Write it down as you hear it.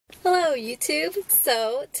Hello YouTube!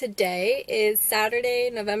 So today is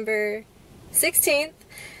Saturday, November 16th,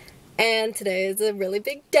 and today is a really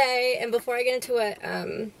big day. And before I get into what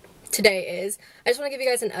today is, I just want to give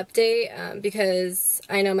you guys an update because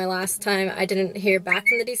I know my last time I didn't hear back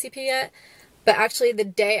from the DCP yet, but actually the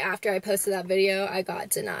day after I posted that video I got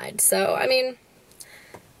denied. So I mean,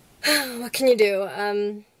 what can you do?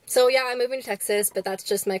 So yeah, I'm moving to Texas, but that's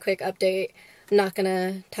just my quick update. I'm not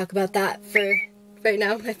gonna talk about that for right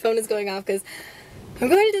now. My phone is going off because I'm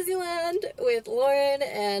going to Disneyland with Lauren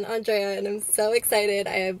and Andrea, and I'm so excited.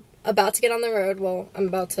 I am about to get on the road. Well, I'm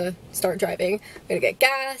about to start driving. I'm gonna get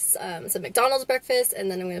gas, some McDonald's breakfast,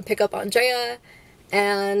 and then I'm gonna pick up Andrea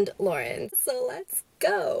and Lauren. So let's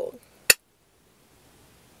go.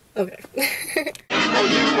 Okay. We're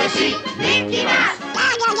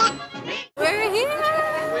here!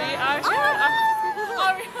 We are here!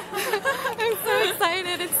 I'm so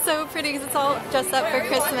excited. It's so pretty because it's all dressed up for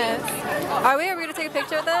Christmas. Are we gonna take a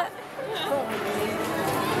picture with it?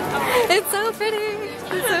 It's so pretty.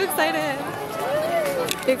 I'm so excited.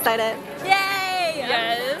 You excited? Yay!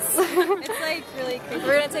 Yes! It's like really crazy.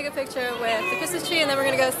 We're gonna take a picture with the Christmas tree and then we're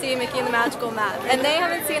gonna go see Mickey and the Magical Map. And they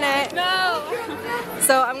haven't seen it. No!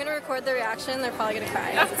 So I'm gonna record their reaction. They're probably gonna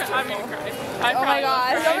cry. I'm gonna cry. Oh my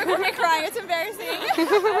gosh. Don't record me crying. It's embarrassing.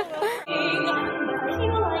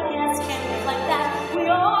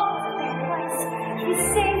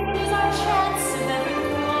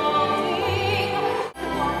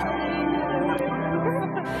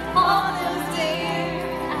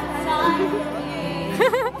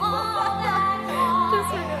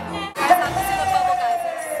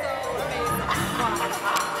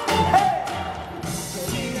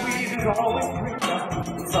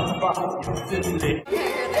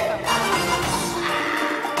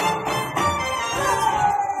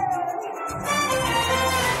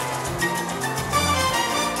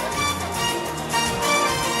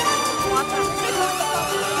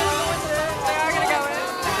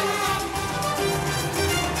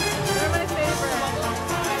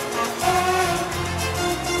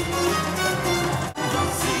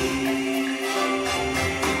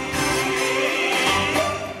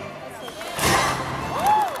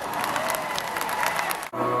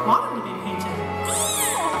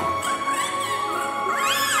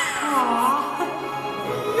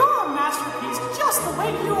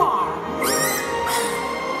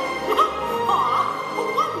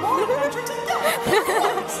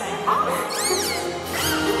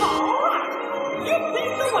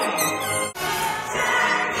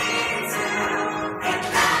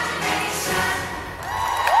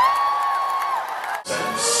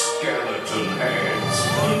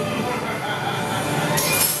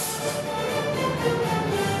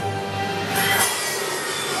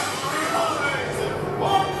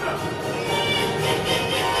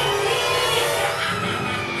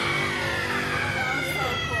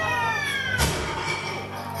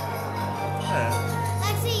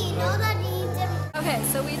 Okay,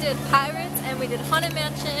 so we did Pirates and we did Haunted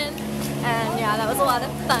Mansion, and yeah, that was a lot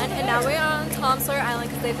of fun. And now we're on Tom Sawyer Island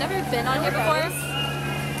because they've never been on here before.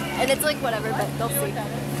 And it's like whatever, but they'll see.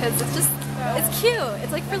 Because it's just, it's cute.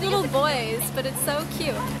 It's like for little boys, but it's so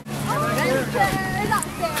cute.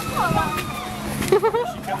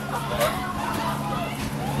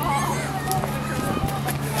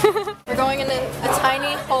 We're going in a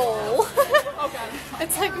tiny hole.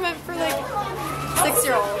 It's like meant for like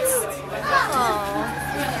 6-year-olds. Aww.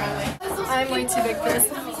 I'm way too big for this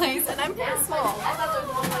place, and I'm kind of small.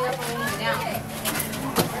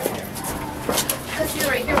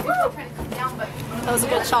 That was a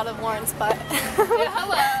good shot of Lauren's butt.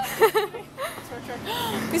 Hello!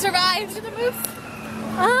 We survived! Look at the moose!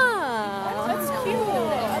 Ah. That's cute!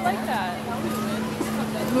 I like that.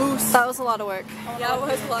 Moose. That was a lot of work. Yeah, it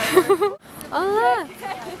was a lot of work. Oh, look.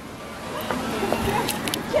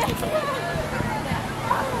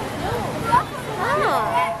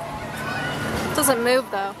 Oh. It doesn't move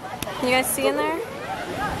though. Can you guys see in there?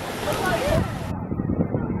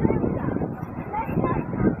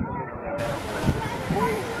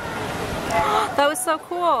 That was so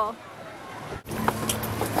cool.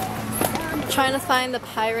 I'm trying to find the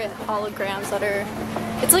pirate holograms that are...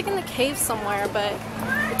 It's like in the cave somewhere, but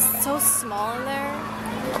it's so small in there.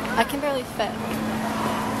 I can barely fit.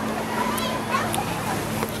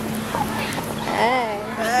 Hey.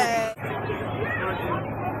 Hey.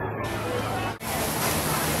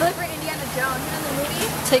 Look for Indiana Jones in the movie.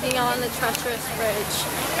 Taking on the treacherous bridge.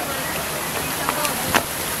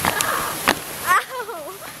 Ow!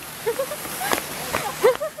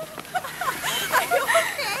 Are you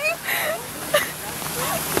okay?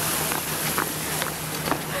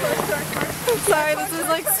 Sorry, this is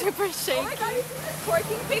like super shaky. Oh my god, you see this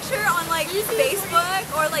twerking picture on like Facebook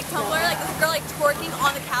or like Tumblr? Like this girl like twerking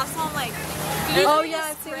on the castle. I'm like, oh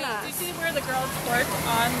yeah, I've seen that. Do you see where the girl twerked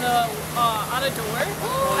on a door?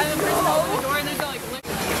 And the person opened the door and there's no like lick.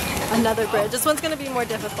 Another bridge. This one's gonna be more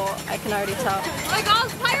difficult. I can already tell. oh my god,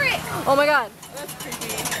 it's a pirate! Oh my god. That's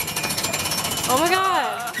creepy. Oh my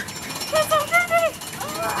god. That's so creepy!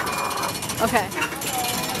 Okay.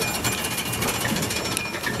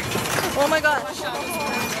 Oh my god.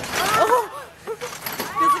 Oh.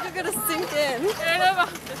 Feels like you're gonna sink in.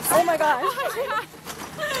 Oh my gosh.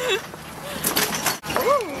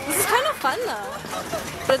 Ooh, this is kind of fun though.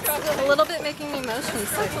 But it's a little bit making me motion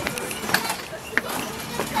sick.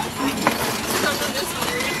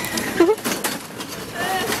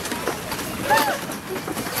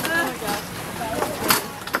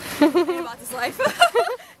 About this life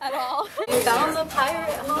at all. We found the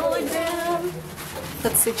pirate hologram.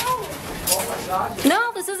 Let's see.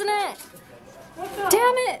 No, this isn't it.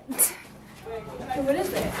 Damn it. What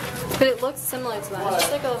is it? But it looks similar to that. It's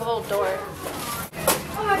just like a little door.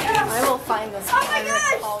 Oh my god! I will find this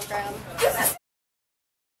pirate hologram.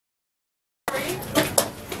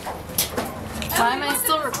 Why am I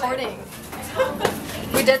still recording?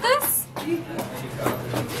 We did this?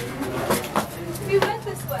 We went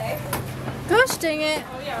this way. Gosh dang it.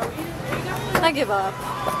 I give up.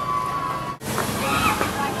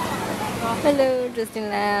 Hello,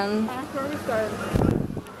 Disneyland.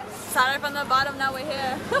 Started from the bottom, now we're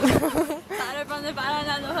here. Started from the bottom,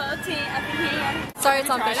 now the whole team up in here. Sorry it's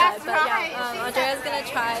on fish head, but yeah, Andrea's gonna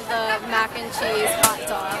try the mac and cheese hot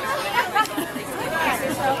dog.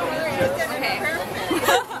 Okay.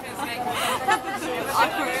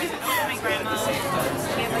 Awkward.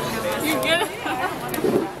 You get it?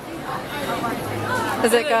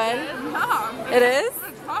 Is it good? It is?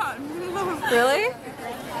 Really?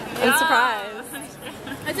 I'm surprised.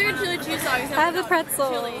 I took a chili cheese dog. I have the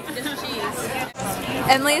pretzel. Just cheese.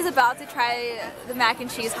 Emily is about to try the mac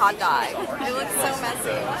and cheese hot dog. It looks so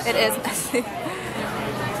messy. It is messy.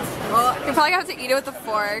 Well, you probably have to eat it with a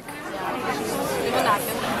fork. Leave a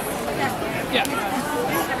napkin. Yeah.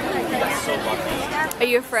 Are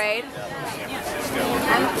you afraid?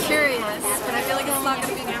 I'm curious, but I feel like it's not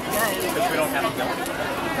gonna be good. Because we don't have a building.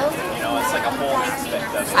 You know, it's like a whole aspect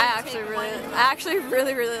of it. I actually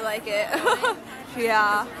really like it.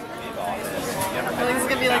 Yeah. I feel like it's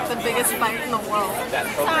gonna be like the biggest fight in the world. That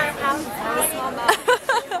program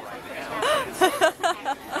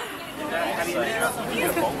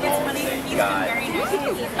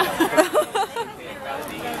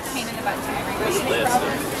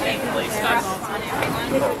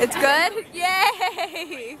It's good?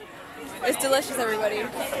 Yay! It's delicious, everybody.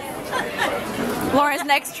 Lauren's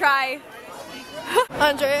next try.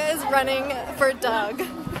 Andrea is running for Doug.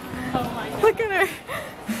 Look at her.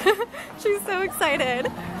 She's so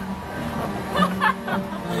excited.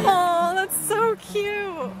 Oh, that's so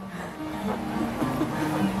cute.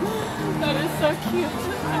 That is so cute.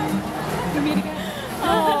 We'll meet again.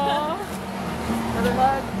 Aww. Another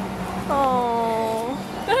bug. Oh.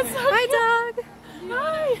 That's so Hi, Doug.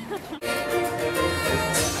 Hi.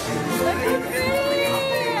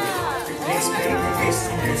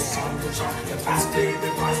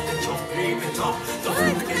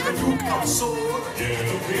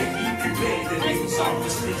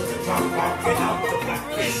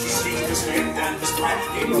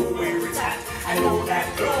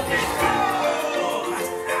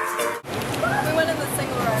 We went in the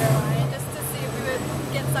single rider line just to see if we would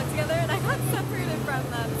get stuck together, and I got separated from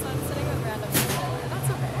them, so I'm sitting with random people. That's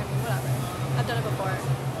okay. I mean, whatever. I've done it before.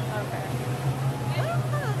 Okay.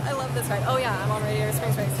 I love this ride. Oh yeah, I'm on Radiator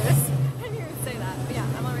Springs Racers. I didn't even say that, but yeah,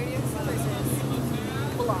 I'm on Radiator Springs Racers.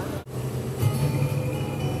 Belong.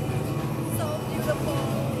 So beautiful.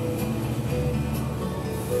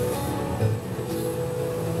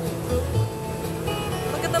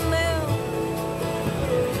 Look at the moon.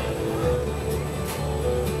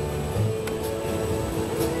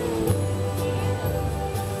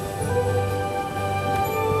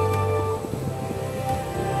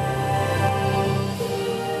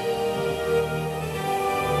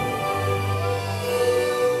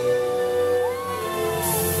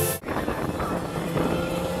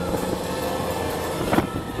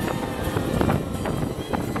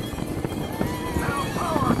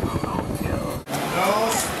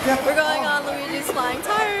 We're going on Luigi's Flying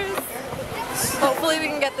Tires. Hopefully we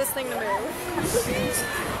can get this thing to move.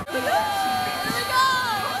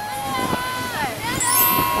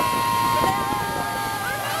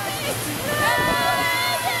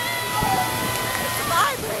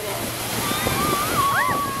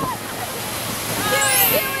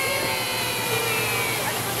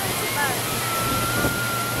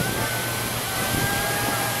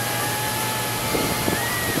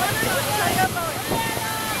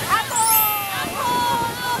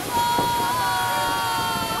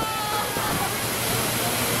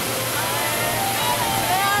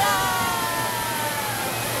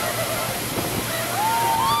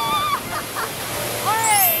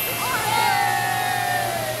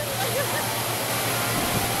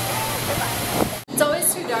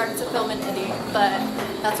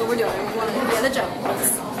 That's what we're doing. We're going to Indiana Jones.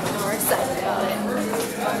 And we're excited about it.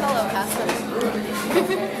 Hello, Casper.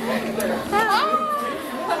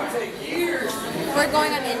 We're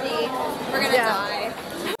going on Indy. We're gonna die.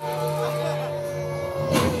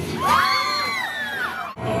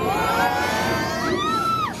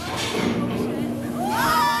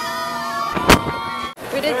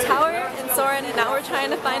 We did Tower and Soarin', and now we're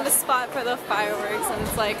trying to find a spot for the fireworks, and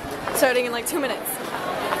it's like starting in like 2 minutes.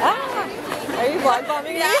 Ah! Are you vlog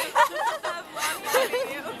bombing me?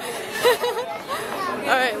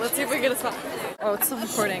 Alright, let's see if we get a spot. Oh, it's still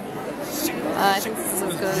recording. I think this is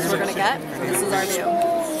as good as we're gonna get. This is our view.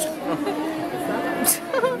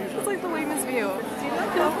 It's like the lamest view.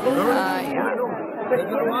 Yeah.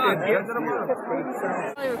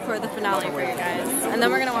 I'll record the finale for you guys. And then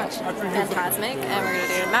we're gonna watch Fantasmic, and we're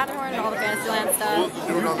gonna do Matterhorn, all the Fantasyland stuff,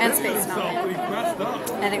 and Space Mountain.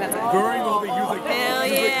 I think that's it. Hell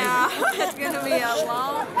yeah! It's gonna be a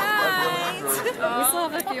long night. We still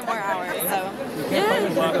have a few more hours, so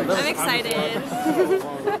Yeah, I'm excited.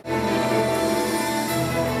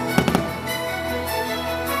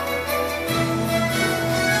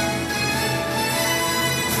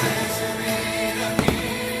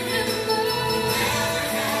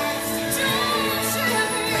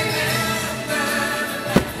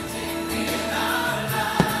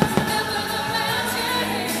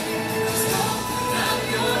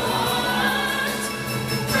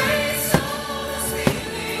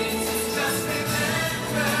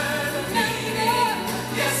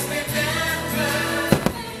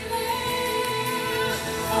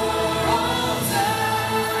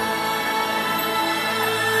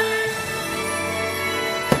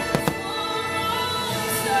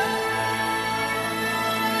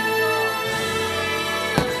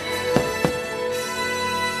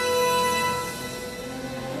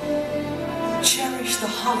 Cherish the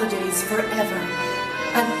holidays forever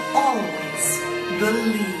and always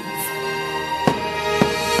believe.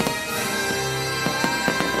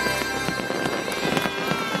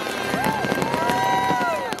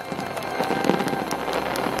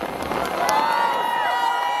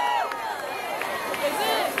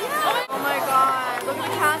 oh my god, look at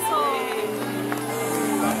the castle.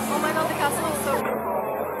 Oh my god, the castle is so cool.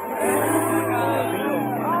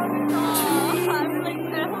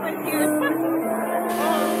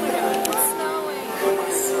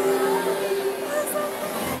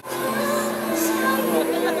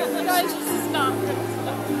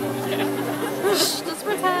 Just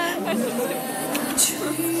pretend. This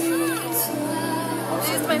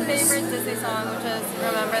is my favorite Disney song, which is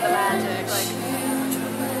Remember the Magic. Like,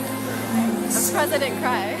 I'm surprised I didn't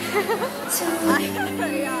cry.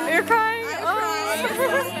 You're crying?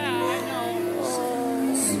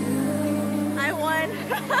 I won.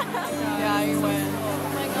 Yeah, you win. Oh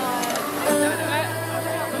my god.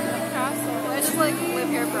 I just like live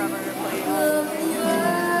here forever, please.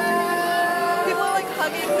 People are like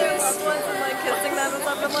hugging their loved ones and like kissing them and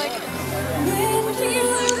stuff. I'm like, wishing you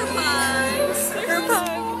group hug. Group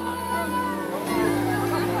hug.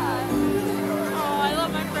 Oh, I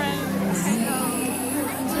love my friends.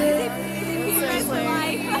 Seriously. I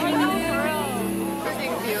know, for real.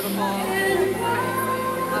 Freaking beautiful.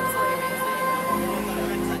 Absolutely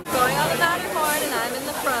amazing. Going on the Matterhorn and I'm in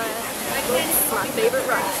the front. It's my favorite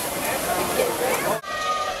ride.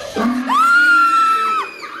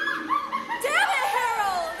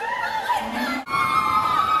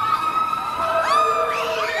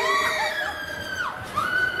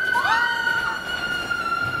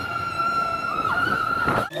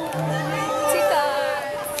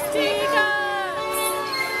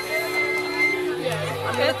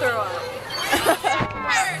 I'm gonna throw up.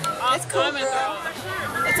 It's cool, girl.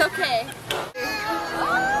 It's okay.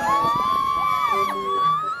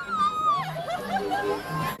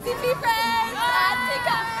 DCP Friends!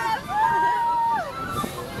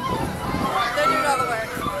 They're doing all the work.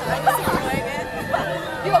 I just keep doing it.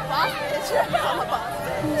 You a boss bitch? I'm a boss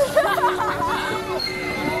bitch.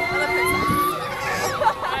 I'm a princess.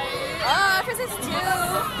 Oh, princess too.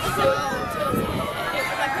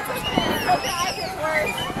 Okay, I get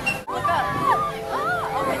worse. Look up.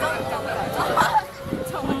 Oh, okay, don't look up.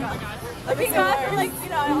 Oh my god. Looking up, like, you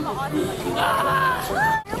know, I'm on.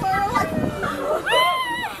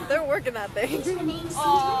 They're working that thing.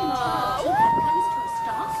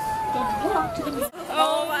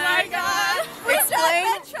 Oh my god! We just Explain.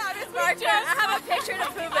 met Travis Barker. I have a picture to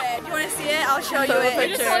prove it. Do you want to see it? I'll show you Show the it.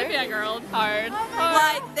 You just picture. like a girl. Hard.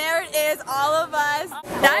 Like, there it is, all of us.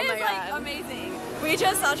 That my is like God. amazing. We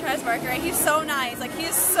just saw Travis Barker and he's so nice. Like, he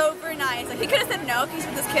is super nice. Like, he could have said no because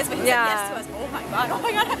he's with his kids, but he Yeah. said yes to us. Oh my god, oh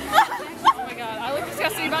my god. Oh my god, I like to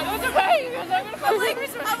disgusting, but it was okay.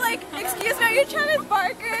 I'm like, excuse me, are you Travis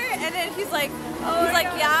Barker? And then he's like,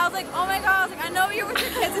 yeah. I was like, oh my god. I was like, I know you're with your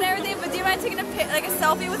kids and everything, but do you mind taking a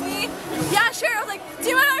selfie with me? Yeah, sure. I was like, do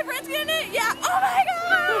you mind my friends getting it? Yeah. Oh my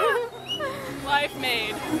god. Life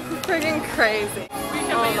made. Freaking crazy.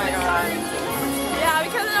 Oh my god. Yeah,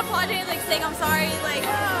 because of apologizing, like saying I'm sorry, like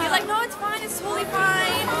he's like, no, it's fine, it's totally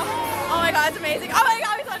fine. Oh my god, it's amazing. Oh my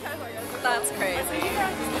god, we saw Travis Barker. That's crazy.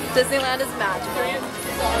 Disneyland is magical.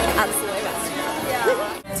 Absolutely magical.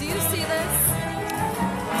 Yeah. Do you see this?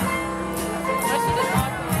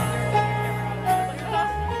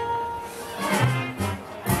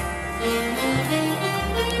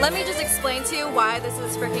 Let me just explain to you why this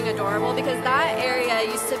is freaking adorable, because that area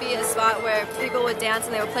used to be a spot where people would dance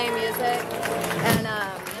and they would play music, and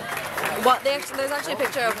there's actually a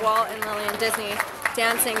picture of Walt and Lily and Disney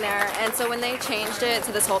dancing there, and so when they changed it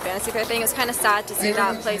to this whole fantasy fair thing, it was kind of sad to see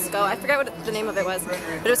that place go. I forget what the name of it was, but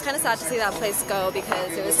it was kind of sad to see that place go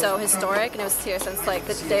because it was so historic and it was here since like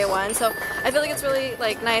the day one. So I feel like it's really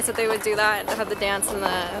like nice that they would do that and have the dance and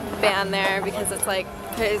the band there, because it's like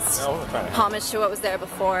his homage to what was there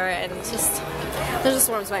before, and it just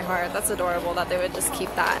warms my heart. That's adorable that they would just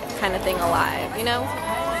keep that kind of thing alive, you know?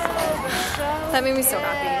 That made me so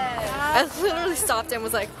happy. I literally stopped and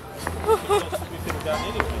was like,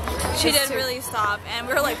 She did really stop, and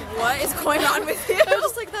we were like, what is going on with you? I was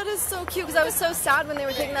just like, that is so cute, because I was so sad when they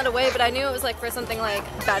were taking that away, but I knew it was like for something like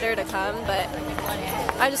better to come, but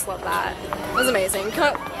I just love that. It was amazing.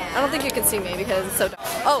 I don't think you can see me because it's so dark.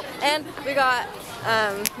 Oh, and we got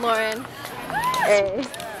Lauren a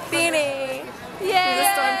beanie. Yay! He's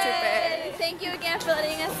a stormtrooper. Thank you again for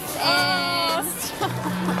letting us in.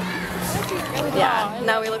 Yeah,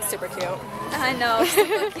 now we look super cute. I know,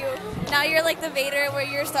 super cute. Now you're like the Vader where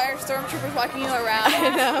your stormtroopers walking you around. I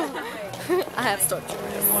know. I have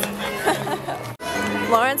stormtroopers.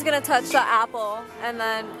 Lauren's gonna touch the apple and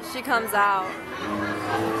then she comes out.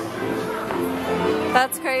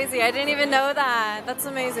 That's crazy. I didn't even know that. That's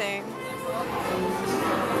amazing.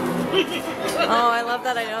 Oh, I love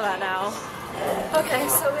that I know that now. Okay,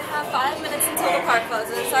 so we have 5 minutes until the park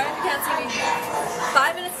closes. Sorry if you can't see me.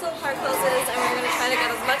 5 minutes till the park closes, and we're going to try to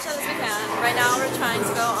get as much done as we can. Right now we're trying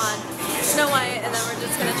to go on Snow White, and then we're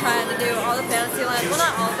just going to try to do all the Fantasyland, well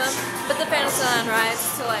not all of them, but the Fantasyland rides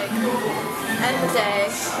to like end the day,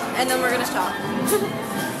 and then we're going to shop.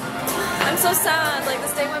 I'm so sad, like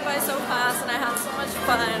this day went by so fast and I had so much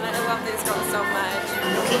fun. I love these girls so much.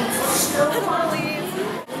 I don't want to leave.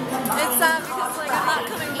 It's sad because like I'm not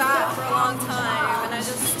coming back for a long time, and it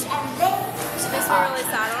makes me really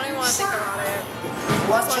sad. I don't even want to think about it.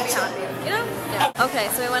 I just want to be happy, you know? Yeah. Okay,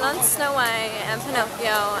 so we went on Snow White and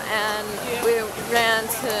Pinocchio, and we ran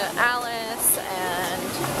to Alice and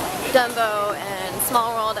Dumbo and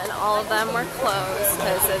Small World, and all of them were closed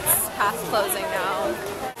because it's past closing now.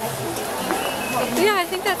 But yeah, I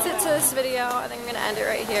think that's it to this video. I think I'm going to end it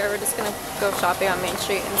right here. We're just going to go shopping on Main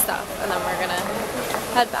Street and stuff, and then we're going to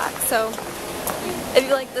head back. So if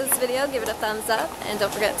you like this video, give it a thumbs up, and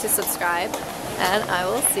don't forget to subscribe, and I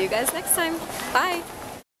will see you guys next time. Bye!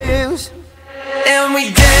 And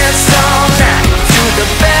we dance all night to the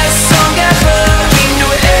best song ever.